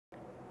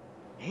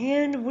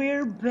And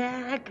we're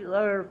back,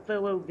 our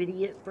fellow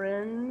Vidiot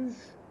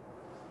friends.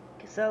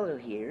 Keesalo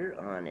here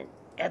on an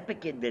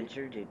epic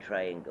adventure to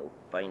try and go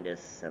find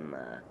us some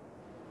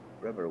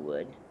rubber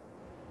wood.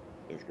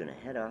 Is going to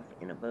head off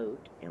in a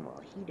boat, and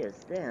while he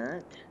does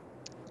that,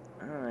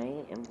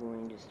 I am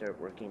going to start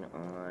working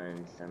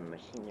on some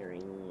machinery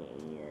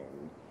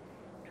and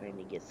trying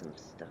to get some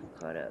stuff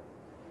caught up.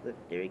 Look,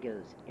 there he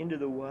goes, into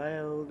the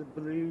wild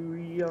blue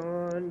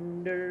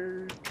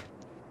yonder.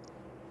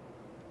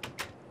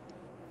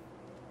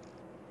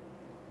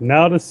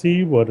 Now to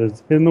see what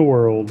is in the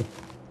world.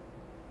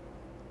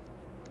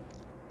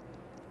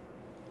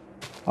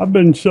 I've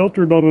been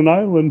sheltered on an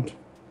island.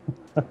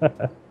 Well,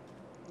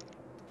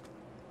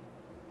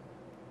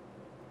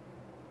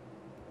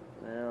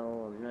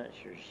 I'm not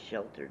sure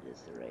sheltered is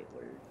the right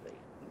word, but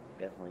you've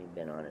definitely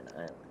been on an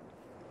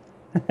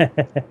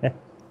island.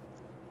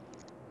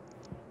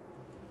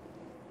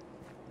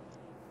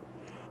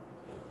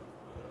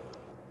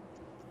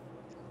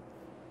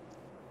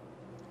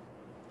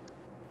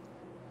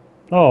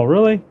 Oh,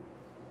 really?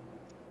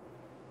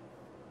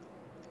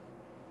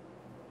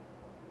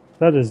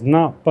 That is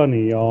not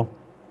funny, y'all.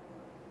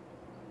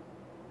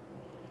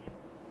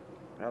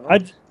 I,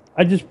 Problems?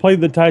 I just played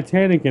the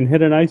Titanic and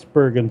hit an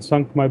iceberg and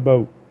sunk my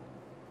boat.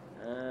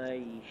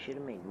 You should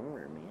have made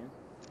more, man.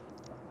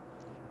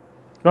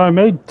 Oh, I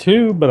made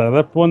two, but I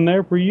left one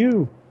there for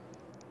you.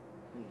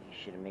 You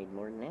should have made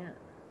more than that.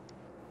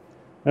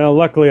 Well,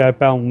 luckily I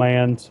found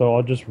land, so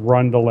I'll just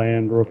run to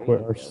land real There quick,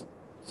 you or go.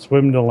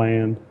 swim to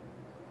land.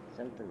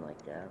 Something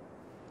like that.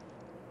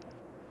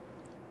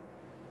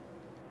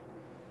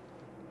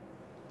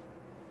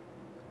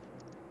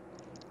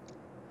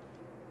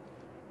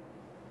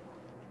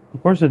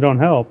 Of course, it don't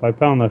help. I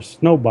found a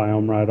snow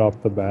biome right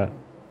off the bat.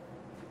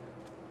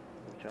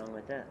 What's wrong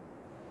with that?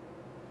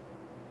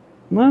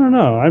 I don't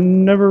know. I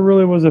never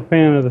really was a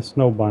fan of the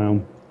snow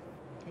biome.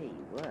 Tell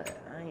you what,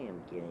 I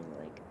am getting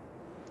like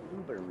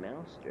uber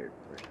mouse dirt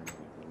for some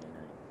reason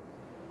tonight.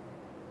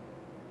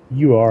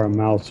 You are a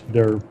mouse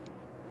derp.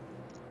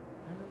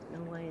 I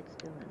don't know why it's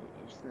doing it.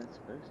 It's not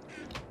supposed to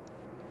be.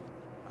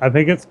 I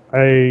think it's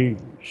a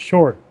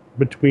short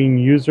between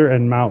user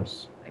and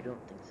mouse. I don't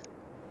think so.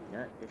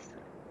 Not this time.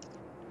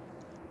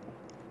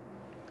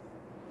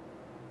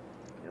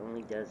 It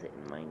only does it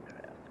in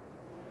Minecraft.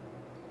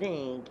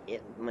 Think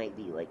it might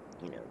be like,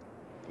 the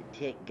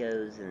tick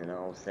goes and then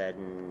all of a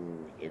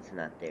sudden it's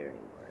not there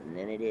anymore. And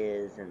then it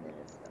is, and then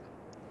it's not.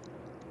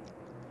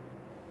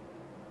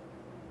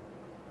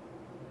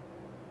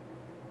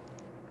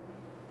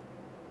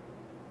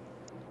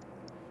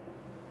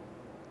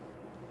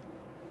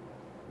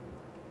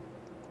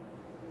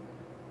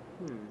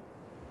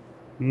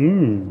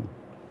 Mmm.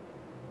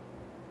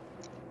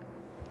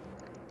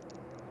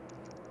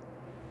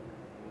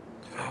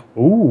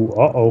 Ooh,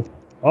 uh-oh.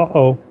 Uh-oh.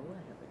 Oh, what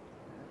happened?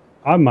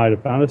 I might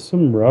have found us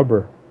some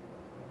rubber.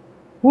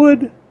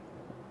 Wood.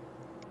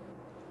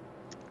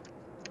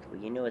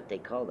 Well, you know what they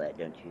call that,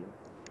 don't you?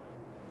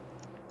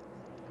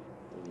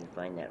 When you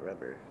find that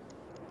rubber.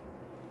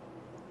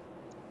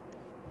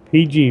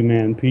 PG,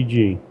 man,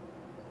 PG.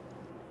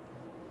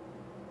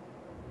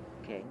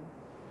 Okay.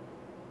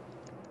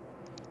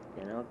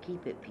 Then I'll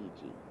keep it PG.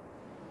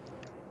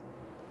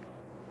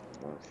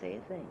 Won't say a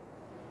thing.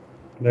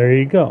 There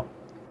you go.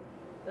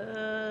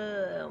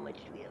 How much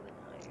do we have in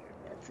iron?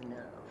 That's enough.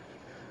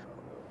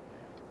 Although I'm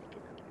gonna have to make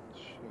another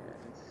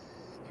chest.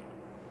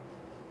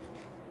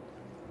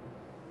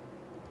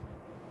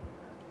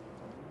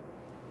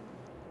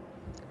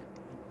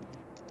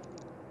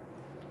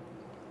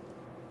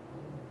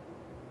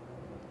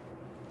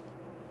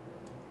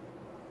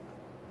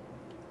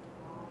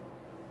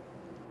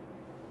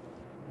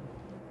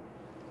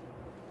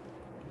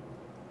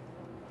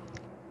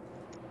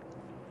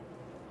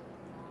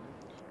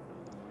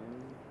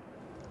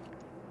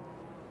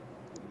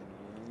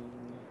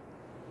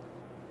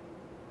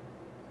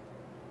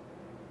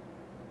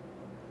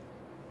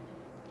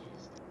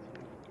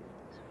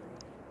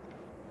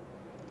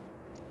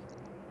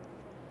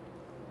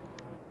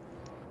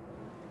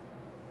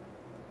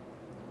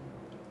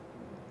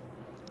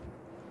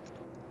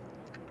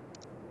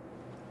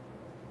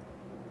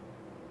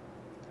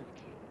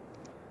 Okay.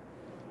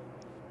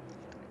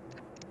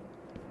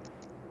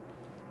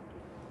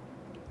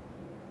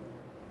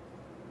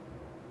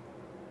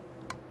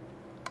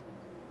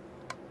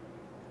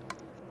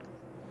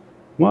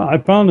 Well, I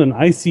found an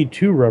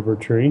IC2 rubber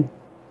tree.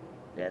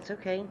 That's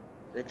okay.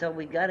 That's all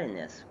we got in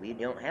this. We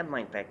don't have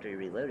Mine Factory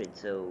Reloaded,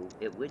 so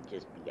it would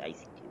just be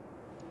IC2.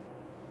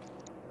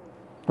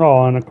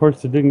 Oh, and of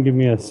course it didn't give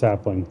me a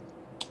sapling.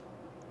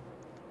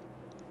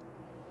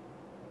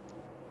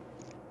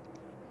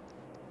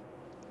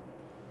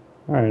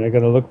 Alright, I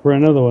gotta look for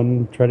another one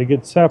and try to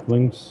get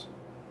saplings.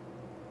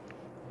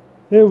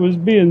 It was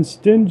being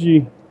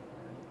stingy. Yeah.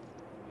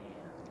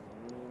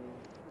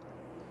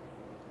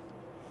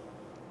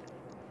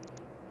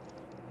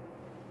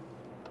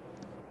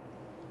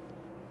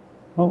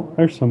 Oh,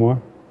 there's some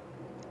more.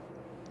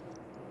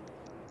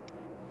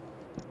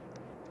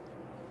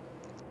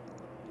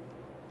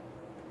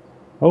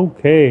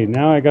 Okay,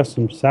 now I got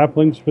some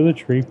saplings for the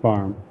tree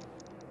farm.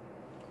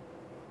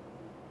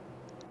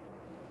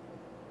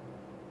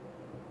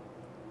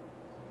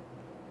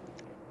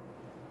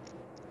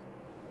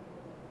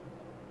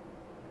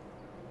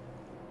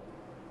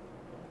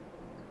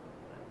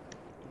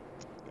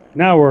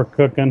 Now we're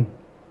cooking.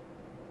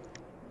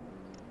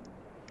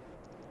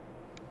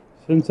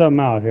 Since I'm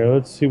out here,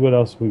 let's see what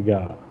else we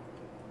got.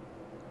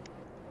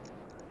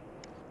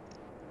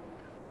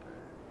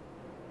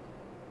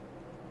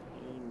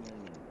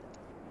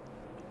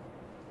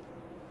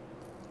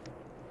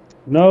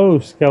 No,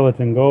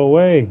 skeleton, go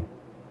away.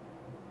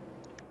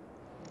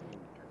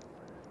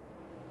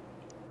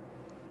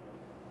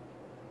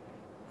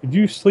 Could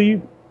you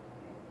sleep?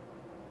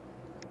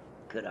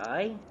 Could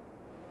I?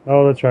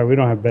 Oh, that's right. We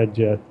don't have beds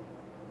yet.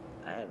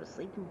 I have a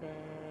sleeping bag.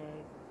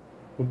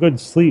 Well, good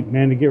sleep,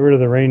 man, to get rid of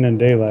the rain and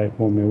daylight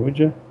for me, would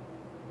you?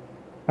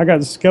 I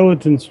got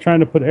skeletons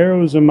trying to put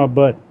arrows in my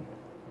butt.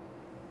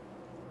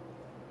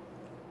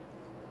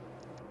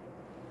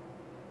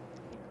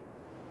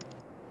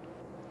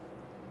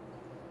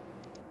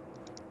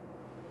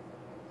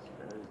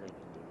 Suppose I can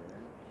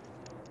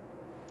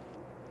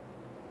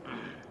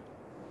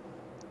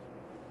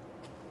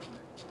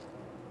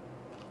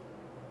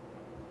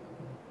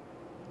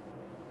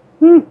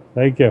do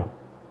Thank you.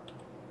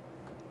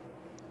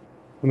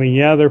 I mean,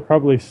 yeah, they're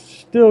probably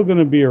still going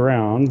to be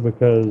around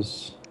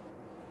because...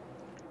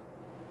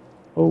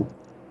 Oh.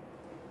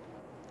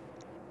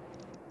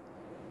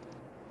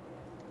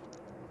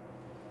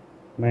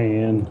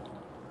 Man.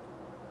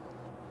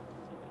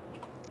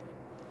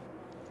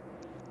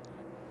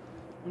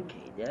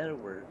 Okay, that'll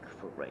work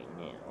for right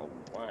now.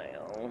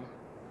 While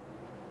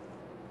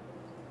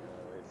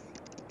let's see,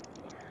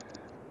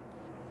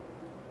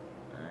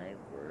 I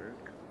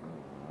work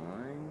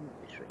on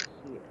this right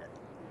here.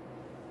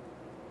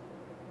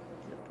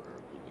 Zipper.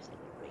 We just need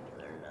a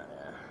regular, not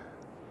a.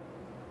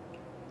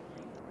 I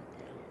don't know what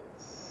that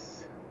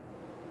is.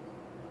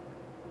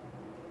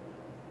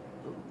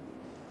 Oh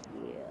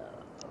yeah.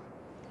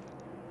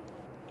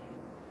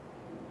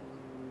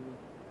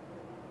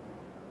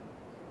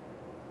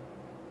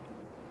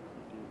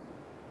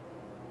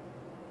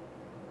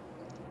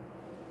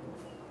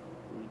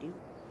 We do.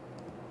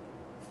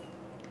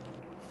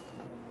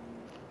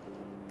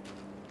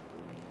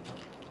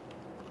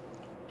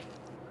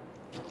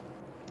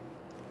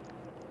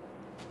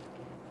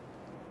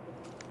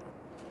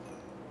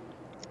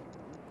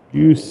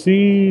 You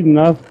see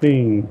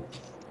nothing.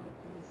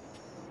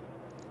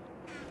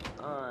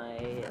 I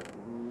have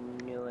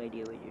no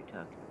idea what you're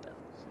talking about,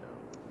 so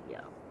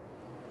yeah.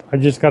 I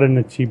just got an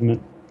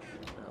achievement.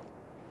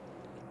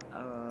 Oh.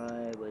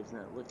 I was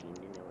not looking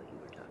to know what you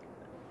were talking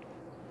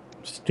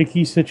about.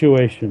 Sticky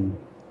situation.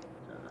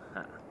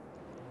 Uh-huh.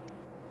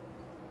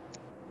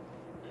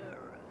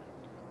 Alright.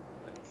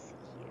 Let's see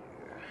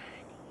here.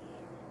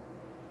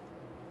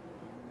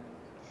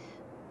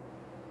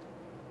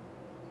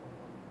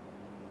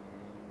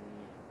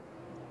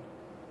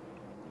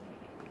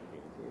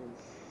 Get rid of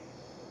this.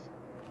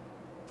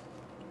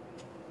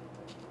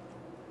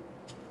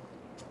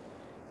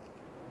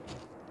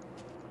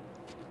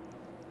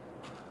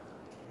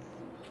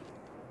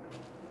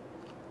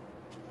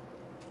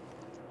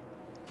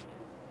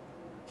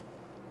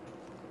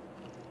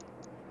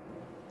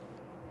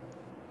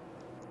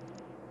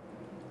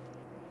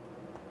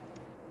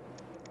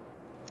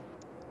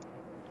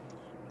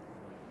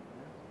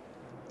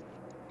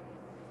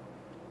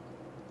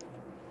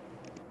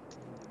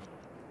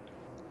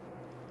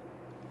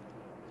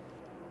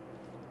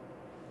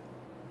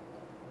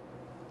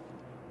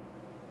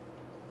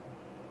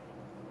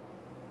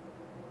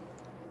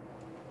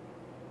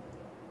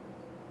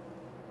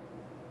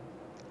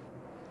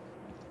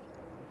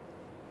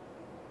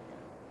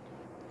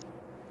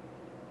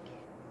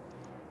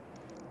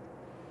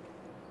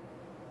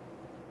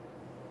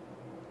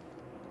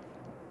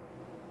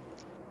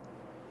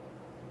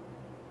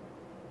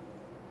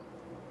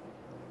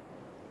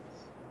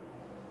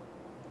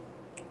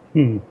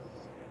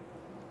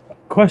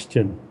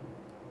 Question.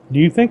 Do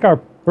you think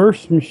our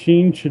first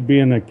machine should be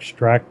an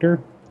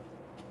extractor?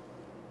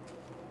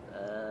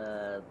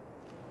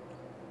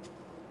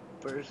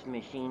 First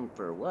machine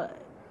for what?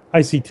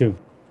 IC2.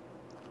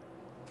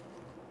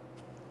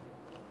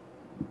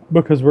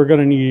 Because we're going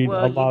to need a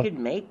Well, you lot. could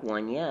make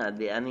one, yeah.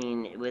 I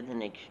mean, with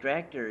an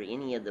extractor,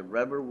 any of the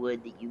rubber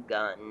wood that you've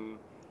gotten,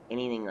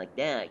 anything like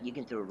that, you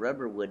can throw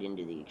rubber wood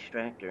into the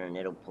extractor and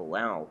it'll pull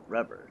out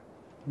rubber.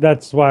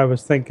 That's why I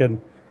was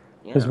thinking,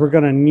 because we're Yeah.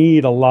 going to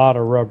need a lot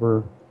of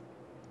rubber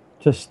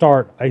to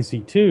start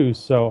IC2,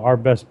 so our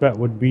best bet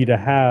would be to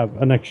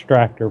have an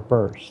extractor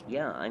first.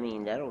 Yeah, I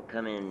mean, that'll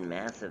come in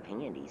massive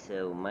handy,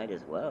 so might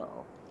as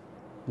well.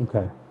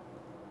 Okay.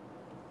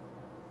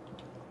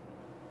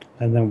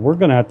 And then we're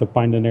going to have to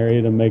find an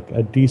area to make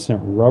a decent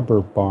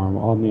rubber farm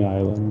on the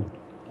island.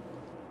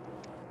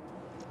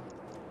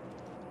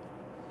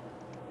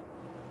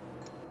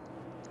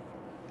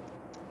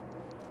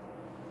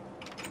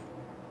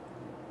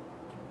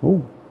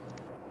 Oh.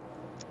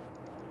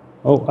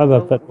 Oh, I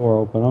left that door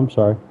open. I'm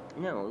sorry.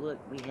 No,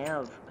 look, we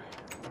have...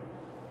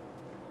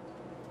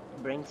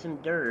 Bring some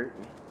dirt.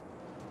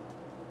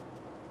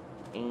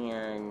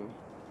 And...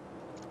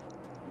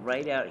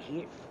 right out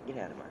here... Get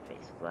out of my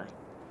face, fly.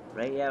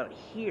 Right out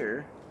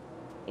here,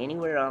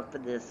 anywhere off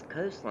of this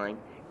coastline,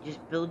 just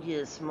build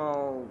you a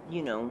small,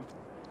 you know,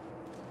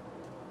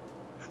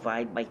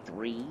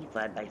 5x3,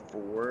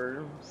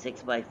 5x4,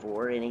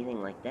 6x4,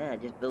 anything like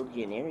that. Just build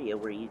you an area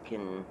where you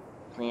can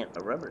plant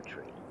a rubber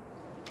tree.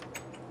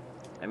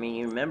 I mean,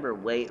 you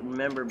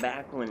remember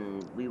back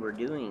when we were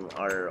doing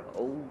our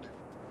old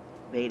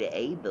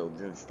BetaA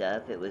builds and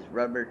stuff, it was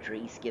rubber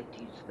tree, skip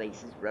 2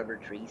 spaces, rubber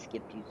tree,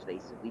 skip 2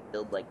 spaces. We'd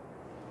build like,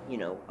 you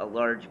know, a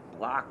large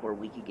block where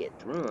we could get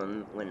through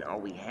them when all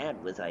we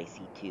had was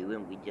IC2,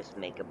 and we'd just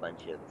make a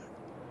bunch of,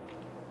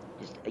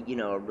 just, you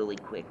know, a really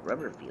quick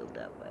rubber field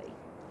that way.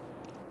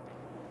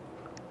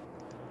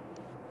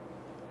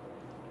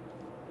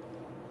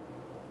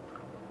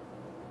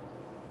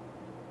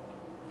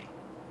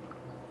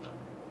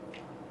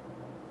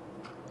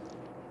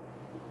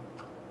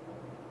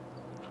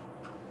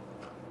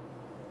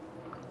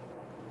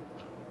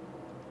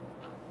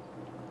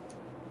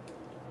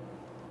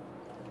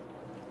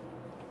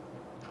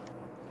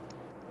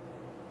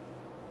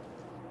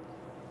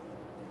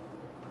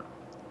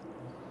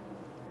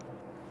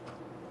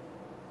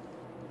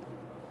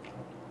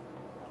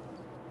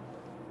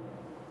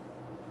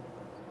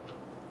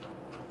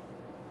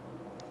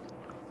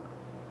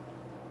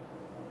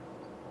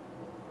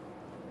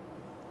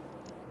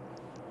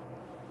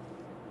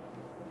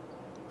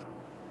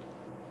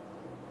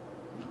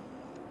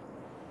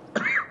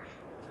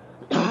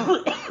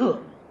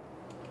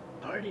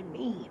 Pardon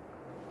me.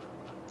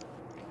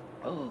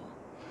 Oh,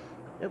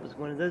 that was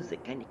one of those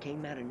that kind of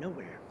came out of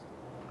nowhere.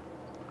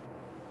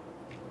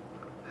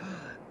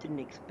 Didn't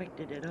expect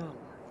it at all.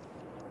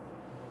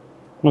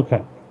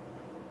 Okay.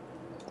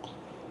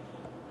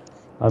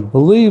 I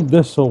believe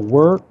this will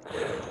work.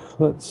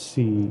 Let's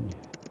see.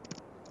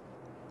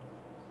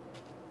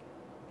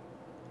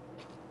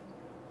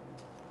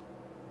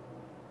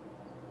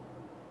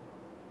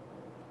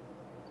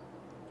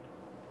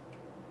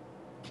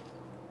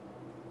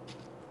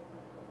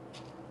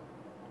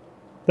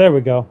 There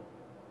we go.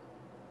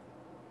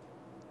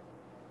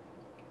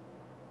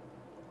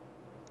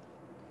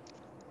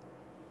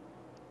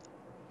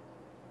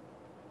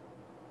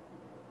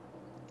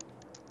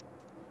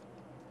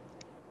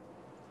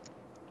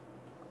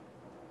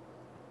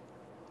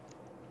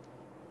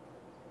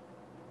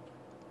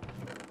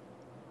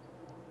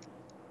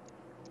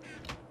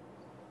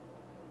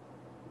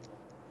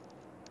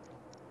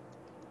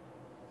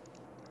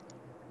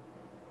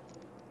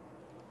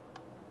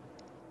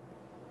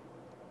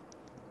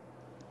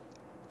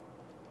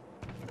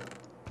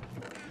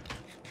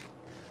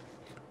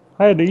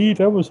 I had to eat.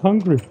 I was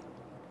hungry.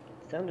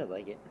 Sounded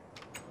like it.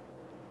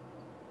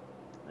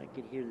 I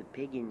could hear the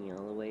pig in you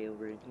all the way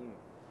over in here.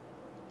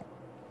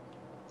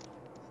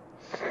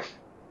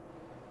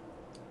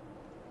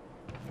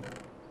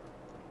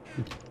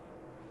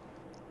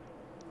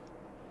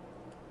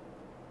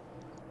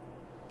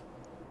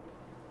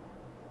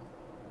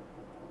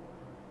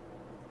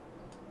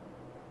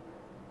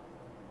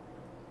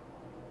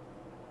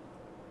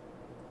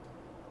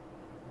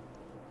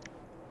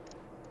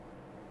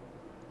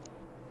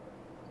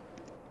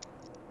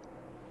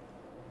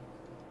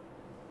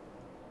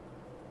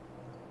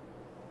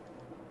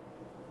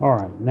 All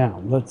right,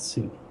 now let's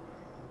see.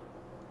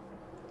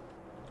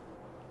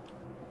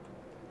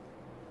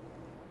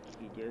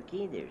 Okie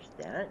dokie, there's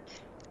that.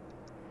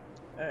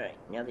 Alright,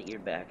 now that you're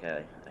back,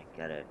 I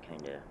gotta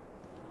kinda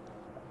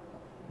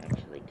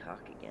actually talk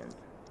again.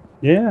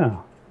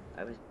 Yeah.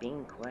 I was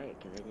being quiet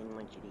because I didn't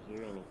want you to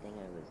hear anything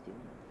I was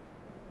doing.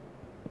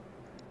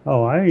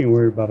 Oh, I ain't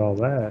worried about all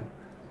that.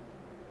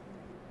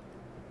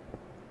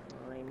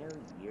 Well, I know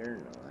you're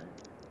not.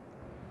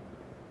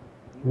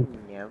 You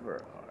never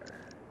are.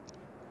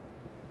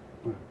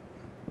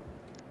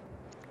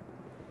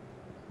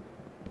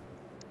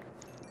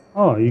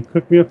 Oh, you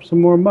cooked me up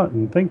some more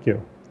mutton. Thank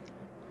you.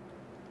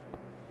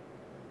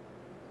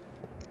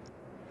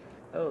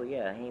 Oh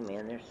yeah, hey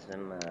man, there's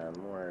some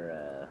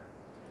more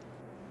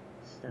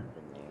stuff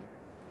in there.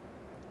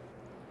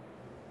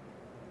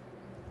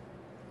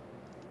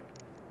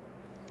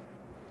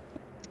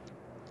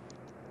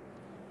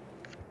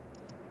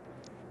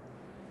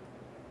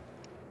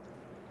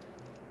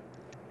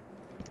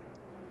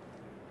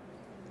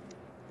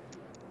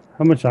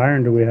 How much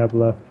iron do we have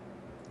left?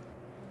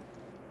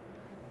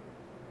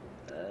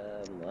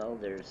 Well,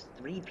 there's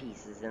 3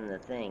 pieces in the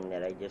thing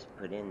that I just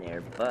put in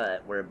there,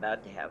 but we're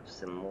about to have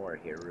some more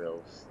here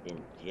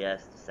in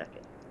just a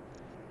second.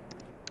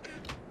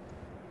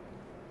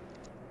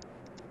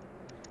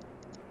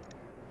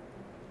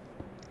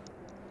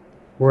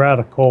 We're out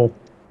of coal.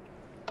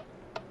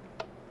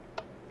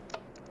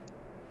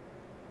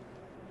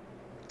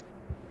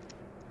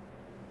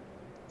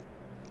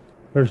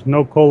 There's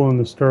no coal in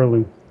the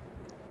Sterling.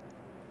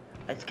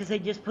 That's because I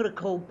just put a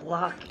coal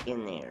block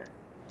in there.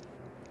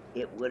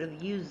 It would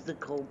have used the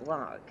coal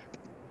block.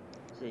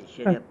 So it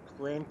should have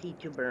plenty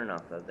to burn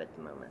off of at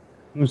the moment.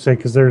 I'm gonna say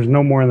because there's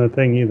no more in the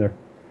thing either.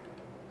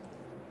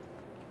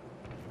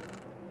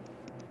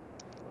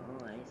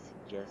 Well, I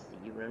suggest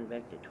that you run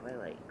back to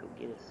Twilight and go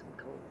get us some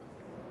coal.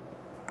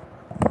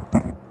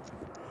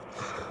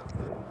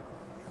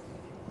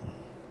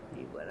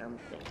 See what I'm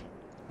thinking.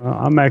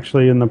 I'm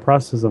actually in the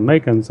process of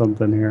making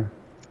something here.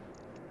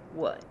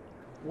 What?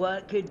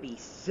 What could be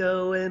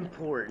so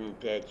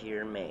important that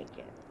you're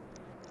making?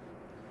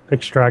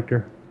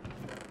 Extractor.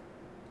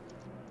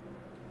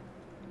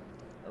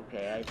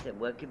 Okay, I said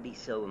what could be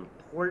so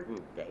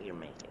important that you're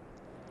making?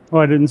 Oh,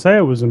 I didn't say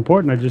it was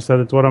important. I just said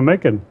it's what I'm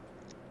making.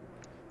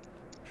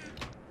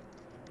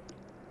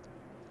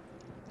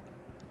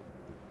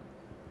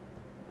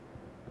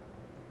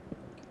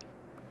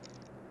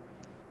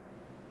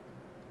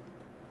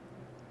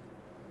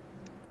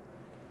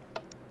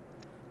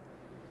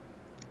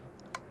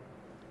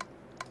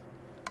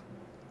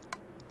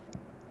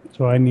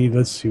 So I need,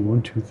 let's see,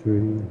 1, 2,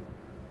 3.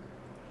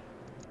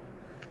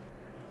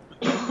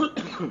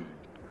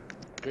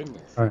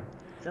 Goodness, All right.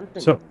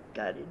 something So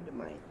got into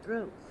my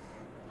throat.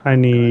 I Caused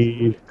me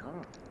need to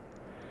cough.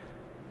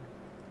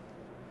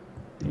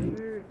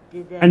 Where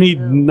did I that need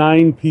go?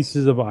 9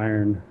 pieces of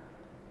iron.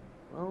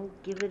 Well,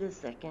 give it a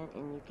second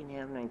and you can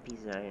have 9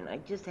 pieces of iron. I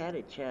just had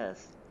a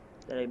chest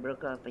that I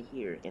broke off of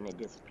here and it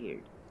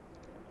disappeared.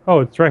 Oh,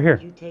 it's right Did here.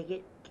 you take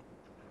it?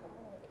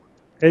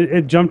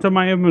 It jumped in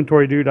my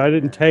inventory, dude. I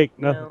didn't take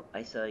nothing. No,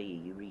 I saw you.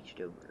 You reached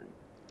over and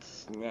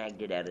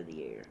snagged it out of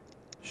the air.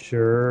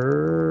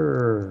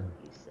 Sure.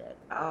 You said,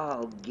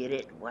 "I'll get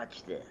it.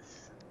 Watch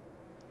this."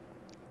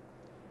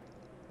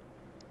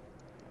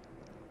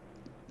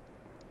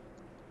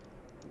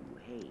 Ooh,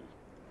 hey.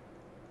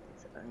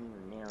 Since I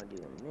am now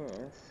doing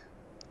this,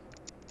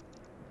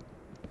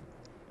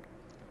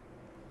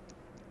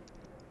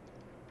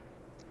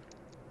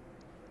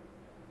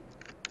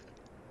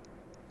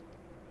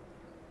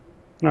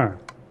 All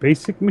right.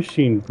 Basic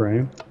machine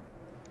frame.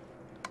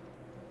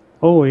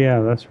 Oh, yeah,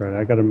 that's right.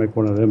 I got to make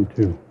one of them,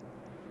 too.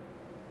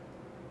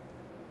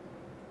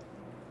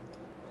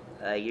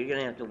 you're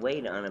gonna have to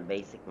wait on a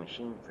basic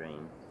machine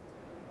frame.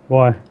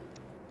 Why?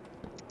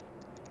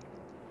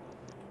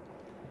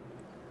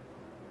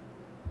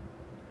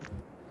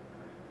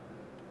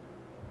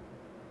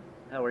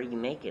 How are you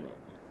making it?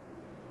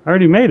 I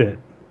already made it.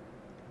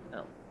 Oh,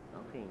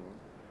 okay then.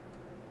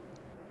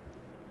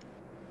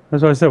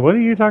 That's what I said. What are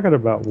you talking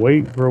about?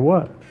 Wait for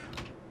what?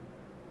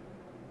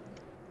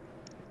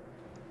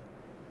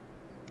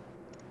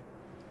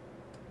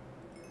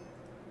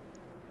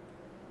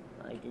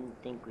 I didn't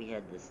think we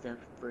had the stuff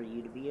for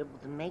you to be able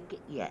to make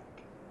it yet.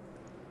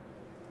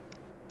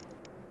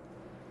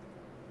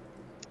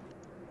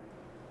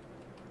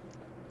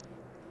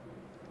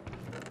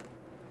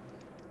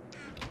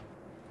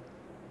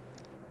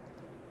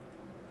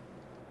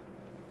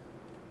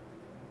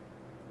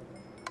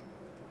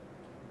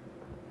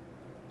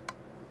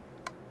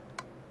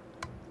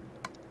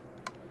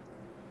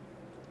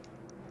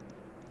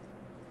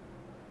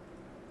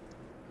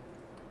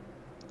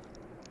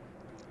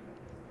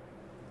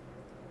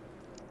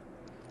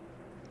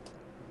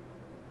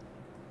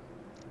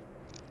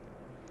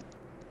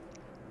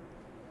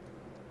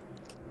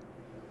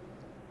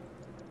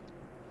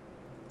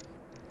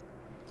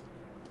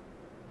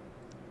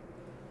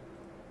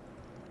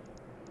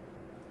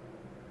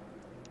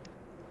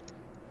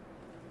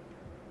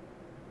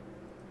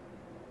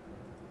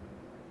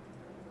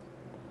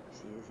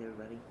 See this,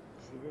 everybody?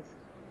 See this?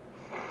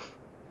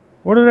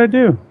 What did I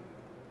do?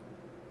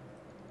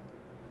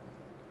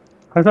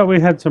 I thought we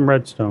had some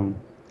redstone.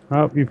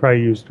 Oh, you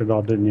probably used it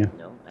all, didn't you?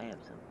 No, I have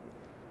some.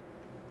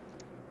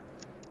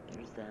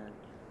 There's that.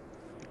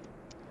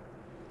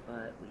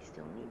 But we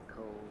still need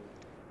coal.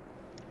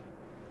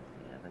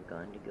 We haven't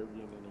gone to go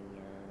get any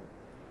yet.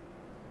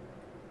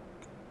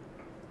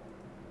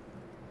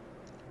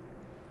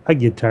 I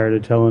get tired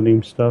of telling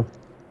him stuff.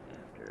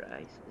 After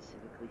I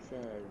specifically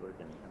said we're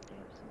gonna have to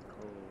have some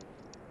coal.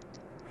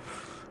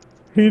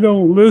 He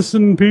don't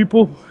listen,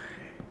 people.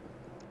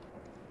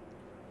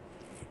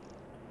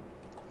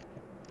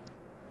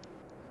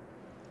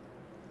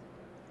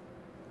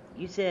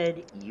 You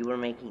said you were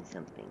making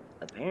something.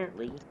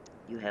 Apparently,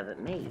 you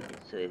haven't made.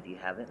 So if you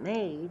haven't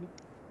made,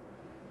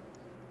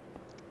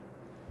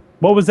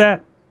 What was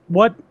that?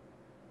 What?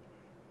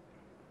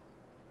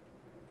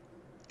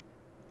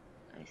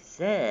 I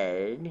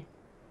said,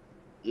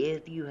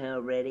 if you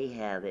already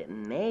have it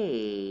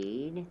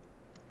made,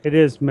 It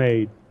is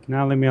made.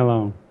 Now leave me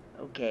alone.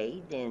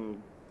 okay,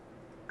 then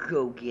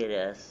go get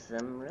us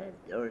some red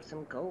or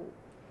some coal.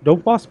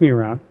 Don't boss me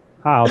around.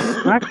 I'll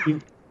smack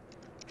you.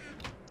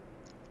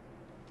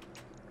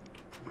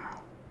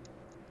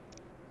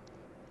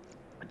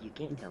 You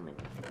can't tell me.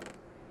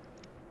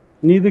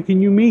 Neither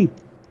can you me.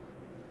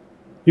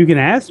 You can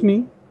ask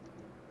me.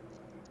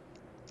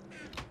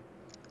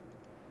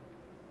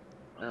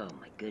 Oh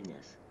my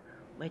goodness.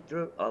 My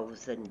throat all of a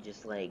sudden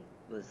just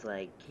was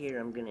like, here,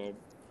 I'm gonna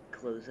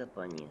close up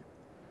on you.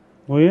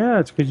 Well, yeah,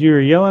 it's because you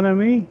were yelling at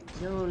me.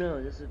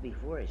 No, this was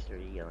before I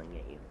started yelling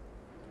at you.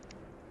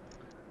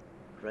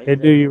 Right It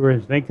as knew I you were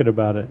thinking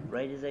about it.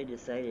 right as I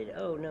decided,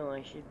 oh no,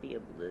 I should be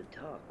able to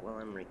talk while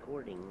I'm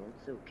recording.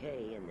 It's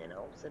okay. And then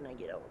all of a sudden I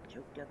get all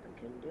choked up and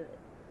couldn't do it.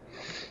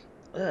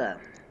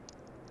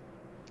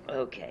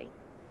 Okay.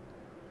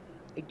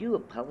 I do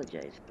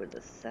apologize for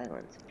the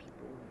silence,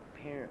 people.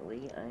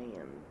 Apparently I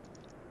am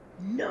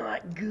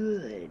not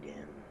good.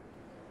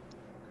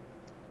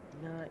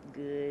 Not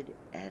good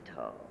at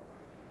all.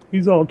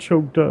 He's all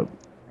choked up.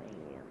 I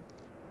am.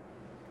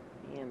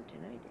 I am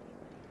tonight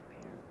anyway,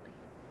 apparently.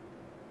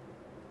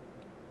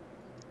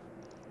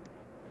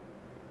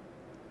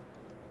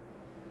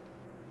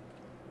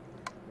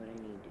 What I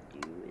need to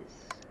do is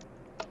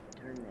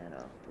turn that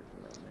off for the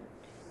moment.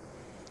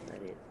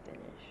 Let it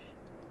finish.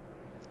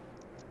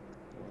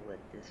 We'll let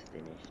this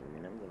finish, and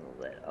then I'm going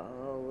to let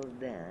all of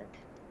that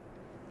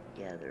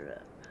gather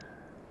up.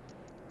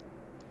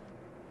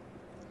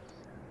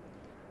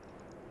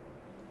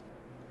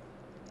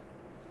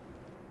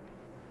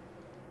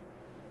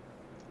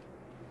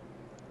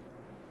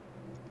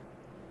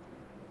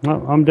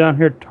 Well, I'm down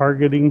here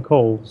targeting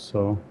coal,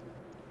 so.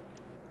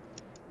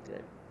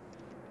 Good.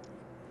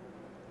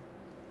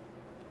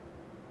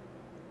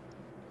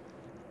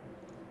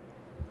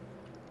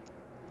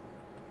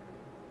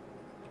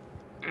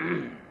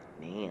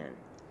 Man.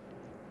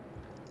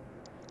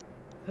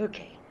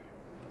 Okay.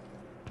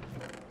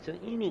 So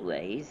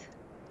anyways,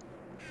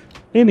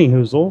 Any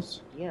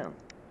hoozles. yeah.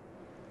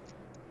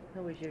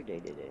 How was your day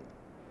today?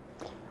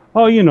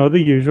 Oh, you know, the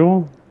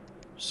usual.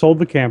 Sold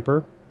the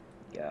camper.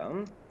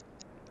 Yeah.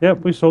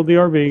 Yep, we sold the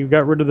RV.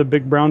 Got rid of the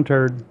big brown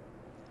turd.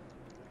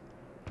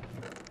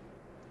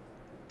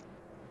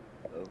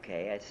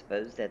 Okay, I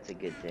suppose that's a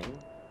good thing.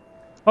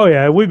 Oh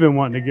yeah, we've been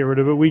wanting to get rid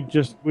of it. We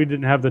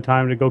didn't have the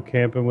time to go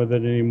camping with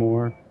it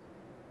anymore.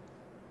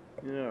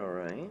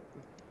 Alright.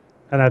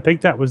 And I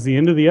think that was the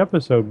end of the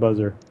episode,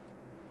 Buzzer.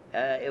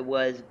 It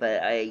was,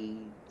 but I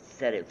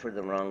set it for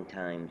the wrong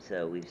time,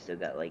 so we've still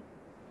got like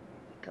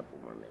a couple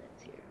more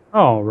minutes here.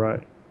 All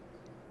right.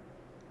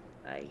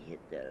 I hit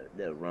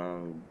the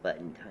wrong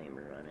button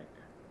timer on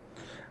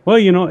it. Well,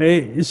 you know,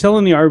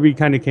 selling the RV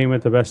kind of came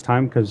at the best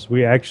time because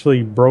we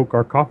actually broke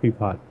our coffee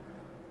pot.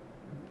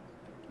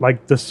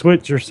 Like the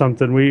switch or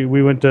something.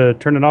 We went to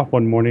turn it off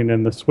one morning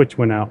and the switch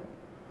went out.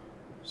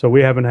 So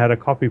we haven't had a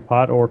coffee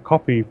pot or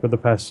coffee for the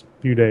past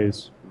few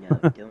days.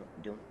 No,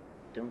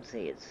 don't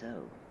say it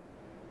so.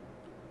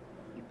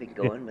 You've been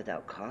going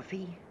without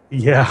coffee?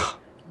 Yeah.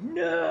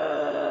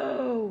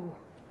 No!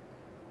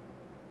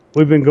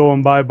 We've been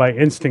going by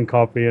instant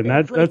coffee, and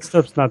That's that like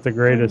stuff's not the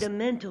greatest.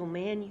 fundamental,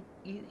 man.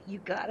 You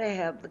gotta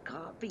have the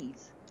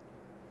coffees.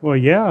 Well,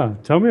 yeah.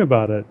 Tell me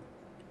about it.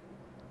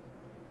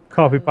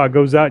 Coffee pot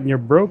goes out and you're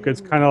broke.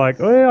 It's kind of like,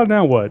 Goodness. well,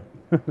 now what?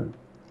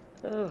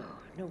 Oh,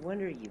 no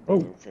wonder you've been Oh,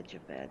 in such a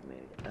bad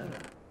mood.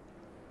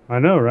 Oh. I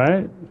know,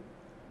 right?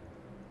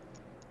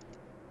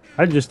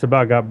 I just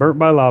about got burnt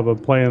by lava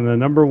playing the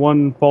number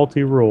one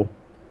faulty rule.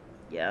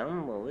 Yeah,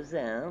 what was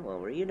that? What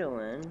were you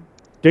doing?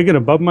 Digging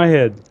above my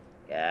head.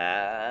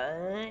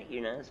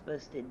 You're not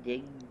supposed to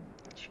dig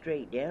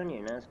straight down.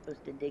 You're not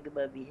supposed to dig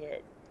above your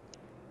head.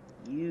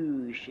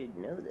 You should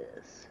know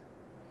this.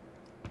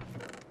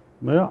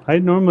 Well, I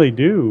normally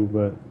do,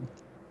 but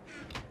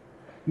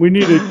we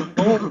needed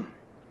coal.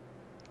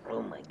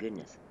 Oh my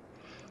goodness.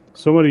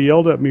 Somebody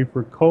yelled at me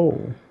for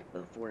coal.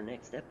 Before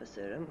next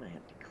episode, I'm gonna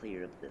have to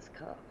clear up this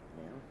cough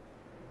now.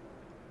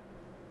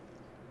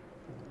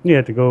 You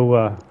have to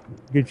go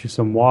get you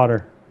some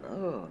water.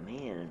 Oh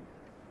man.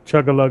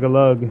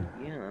 Chug-a-lug-a-lug.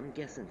 Yeah, I'm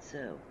guessing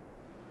so.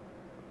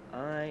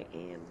 I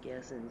am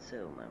guessing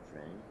so, my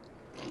friend.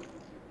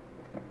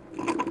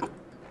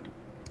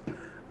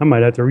 I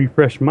might have to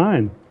refresh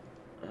mine.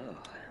 Oh.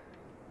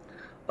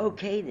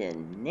 Okay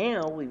then,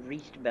 now we've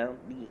reached about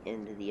the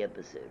end of the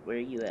episode. Where are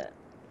you at?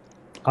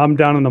 I'm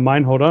down in the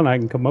mine. Hold on, I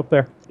can come up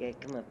there. Yeah,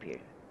 come up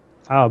here.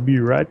 I'll be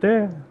right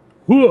there.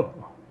 Whoa.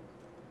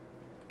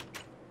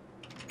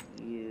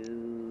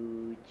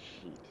 You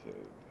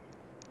cheated.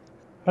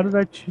 How did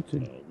I cheat? Yeah,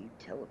 you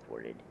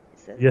teleported.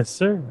 Is that Yes,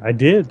 sir. I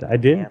did.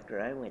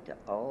 after I went to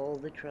all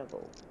the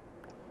trouble?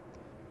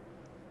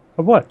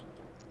 Of what?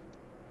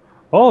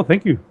 Oh,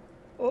 thank you.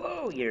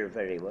 Oh, you're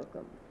very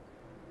welcome.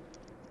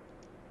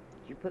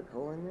 Did you put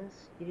coal in this?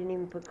 You didn't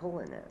even put coal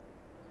in that.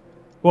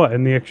 What,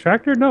 in the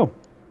extractor? No.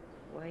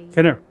 Why?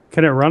 Can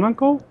it run on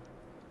coal?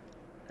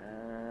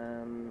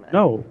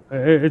 No,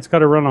 it's got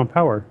to run on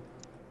power.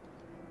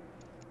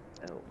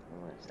 Oh, hold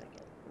on a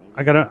second.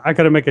 Maybe I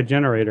gotta make a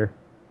generator.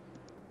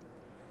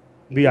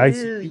 The Ew,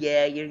 ice.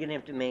 yeah, you're gonna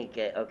have to make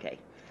it. Okay.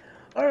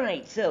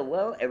 Alright, so,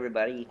 well,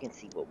 everybody, you can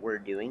see what we're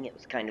doing. It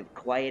was kind of a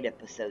quiet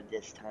episode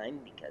this time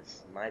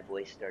because my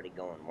voice started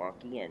going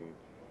wonky and,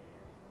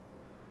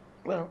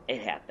 well,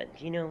 it happened.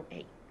 You know,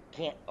 hey,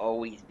 can't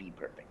always be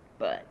perfect.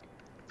 But,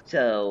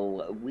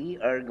 so, we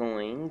are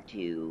going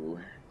to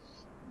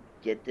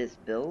get this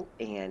built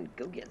and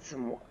go get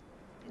some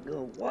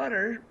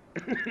water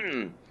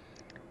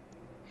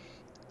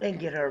and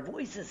get our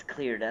voices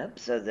cleared up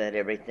so that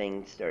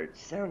everything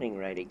starts sounding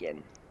right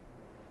again.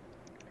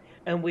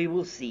 And we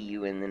will see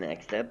you in the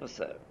next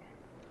episode.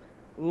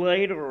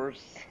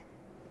 Lighters.